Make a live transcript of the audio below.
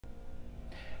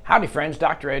Howdy friends,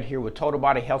 Dr. Ed here with Total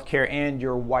Body Healthcare and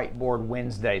your Whiteboard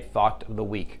Wednesday thought of the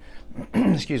week.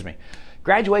 Excuse me.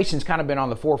 Graduation's kind of been on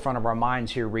the forefront of our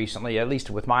minds here recently, at least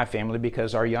with my family,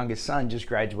 because our youngest son just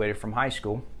graduated from high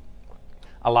school.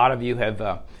 A lot of you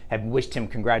have wished him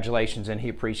congratulations, and he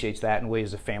appreciates that, and we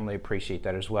as a family appreciate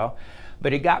that as well.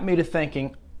 But it got me to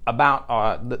thinking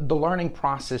about the learning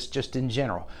process just in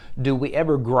general. Do we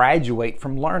ever graduate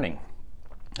from learning?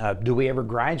 Do we ever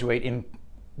graduate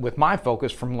with my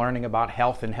focus from learning about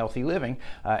health and healthy living?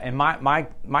 And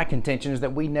my contention is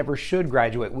that we never should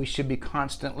graduate. We should be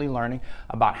constantly learning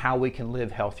about how we can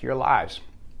live healthier lives.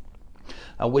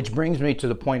 Which brings me to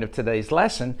the point of today's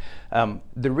lesson.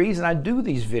 The reason I do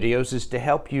these videos is to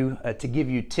help you, to give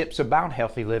you tips about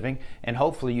healthy living, and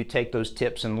hopefully you take those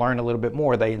tips and learn a little bit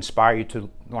more. They inspire you to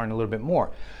learn a little bit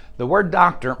more. The word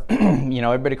doctor,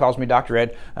 everybody calls me Dr.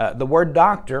 Ed. The word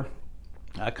doctor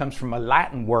comes from a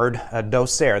Latin word,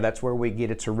 docere. That's where we get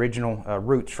its original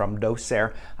roots from,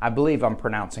 docere. I believe I'm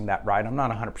pronouncing that right. I'm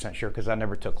not 100% sure because I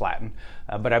never took Latin,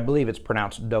 but I believe it's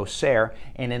pronounced docere.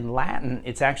 And in Latin,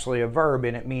 it's actually a verb,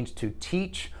 and it means to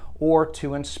teach or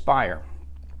to inspire.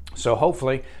 So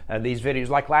hopefully these videos,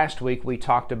 like last week, we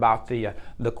talked about the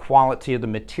quality of the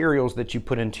materials that you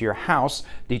put into your house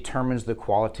determines the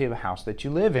quality of the house that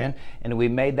you live in. And we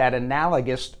made that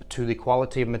analogous to the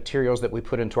quality of materials that we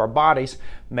put into our bodies,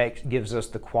 gives us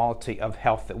the quality of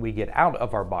health that we get out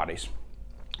of our bodies.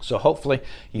 So hopefully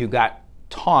you got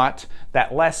taught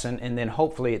that lesson, and then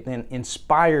hopefully it then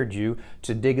inspired you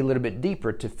to dig a little bit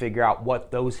deeper to figure out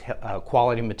what those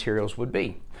quality materials would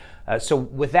be. So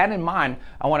with that in mind,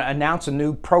 I want to announce a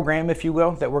new program, if you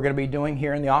will, that we're going to be doing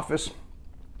here in the office.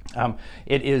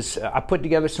 I put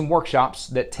together some workshops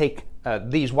that take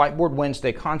these Whiteboard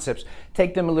Wednesday concepts,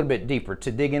 take them a little bit deeper,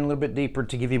 to dig in a little bit deeper,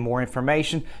 to give you more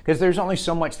information, because there's only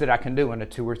so much that I can do in a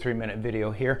 2 or 3 minute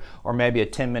video here, or maybe a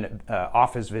 10-minute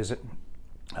office visit.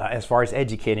 As far as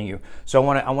educating you. So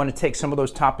I want to take some of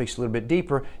those topics a little bit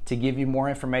deeper to give you more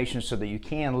information so that you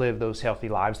can live those healthy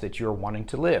lives that you're wanting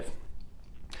to live.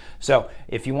 So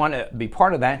if you want to be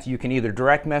part of that, you can either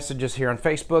direct message us here on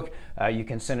Facebook, you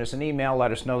can send us an email,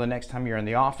 let us know the next time you're in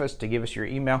the office to give us your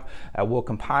email. We'll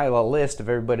compile a list of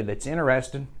everybody that's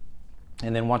interested,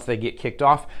 and then once they get kicked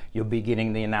off, you'll be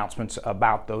getting the announcements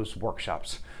about those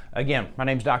workshops. Again, my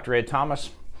name's Dr. Ed Thomas.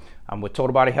 I'm with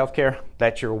Total Body Healthcare.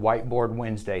 That's your Whiteboard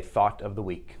Wednesday thought of the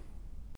week.